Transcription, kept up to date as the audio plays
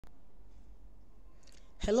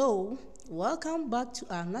Hello, welcome back to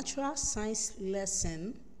our natural science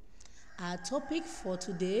lesson. Our topic for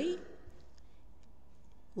today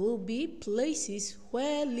will be places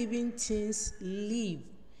where living things live.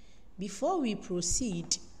 Before we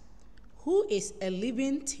proceed, who is a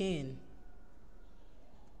living thing?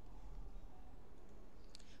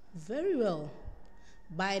 Very well.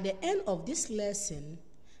 By the end of this lesson,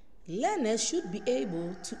 learners should be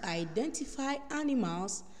able to identify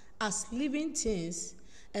animals as living things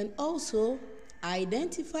and also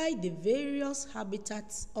identify the various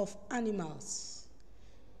habitats of animals.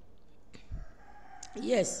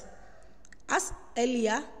 Yes, as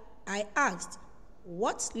earlier I asked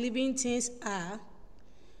what living things are.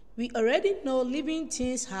 We already know living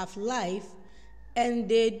things have life and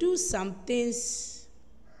they do some things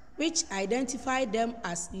which identify them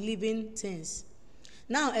as living things.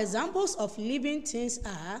 Now, examples of living things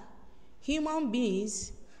are human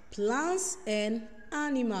beings, plants, and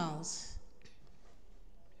animals.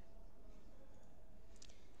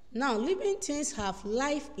 Now, living things have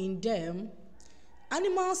life in them.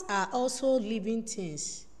 Animals are also living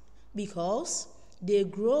things because they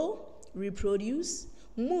grow, reproduce,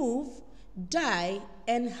 move, die,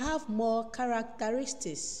 and have more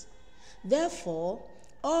characteristics. Therefore,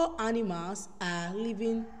 all animals are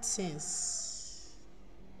living things.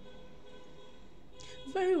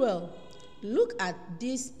 Very well. Look at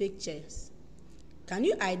these pictures. Can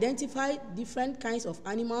you identify different kinds of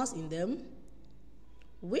animals in them?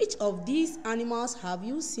 Which of these animals have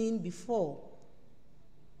you seen before?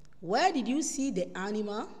 Where did you see the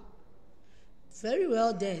animal? Very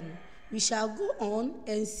well then, we shall go on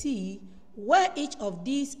and see where each of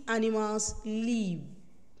these animals live.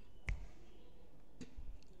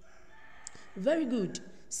 Very good.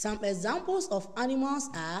 Some examples of animals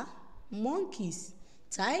are monkeys,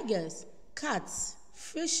 tigers, cats,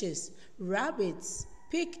 fishes, rabbits,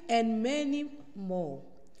 pig, and many more.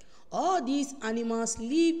 All these animals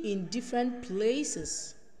live in different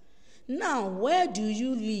places. Now, where do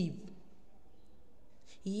you live?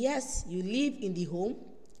 Yes, you live in the home.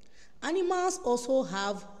 Animals also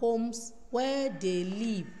have homes where they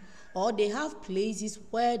live, or they have places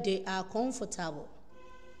where they are comfortable.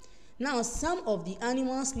 Now, some of the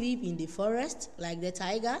animals live in the forest, like the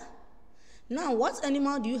tiger. Now, what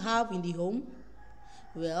animal do you have in the home?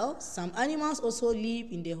 Well, some animals also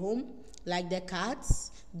live in the home, like the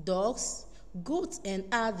cats, dogs, goats, and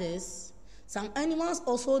others. Some animals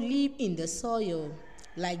also live in the soil,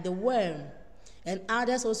 like the worm, and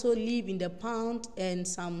others also live in the pond and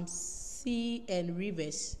some sea and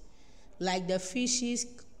rivers, like the fishes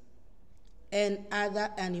and other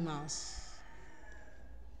animals.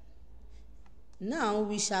 Now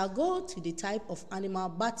we shall go to the type of animal,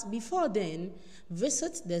 but before then,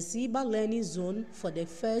 visit the Zebra Learning Zone for the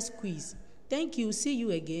first quiz. Thank you. See you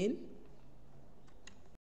again.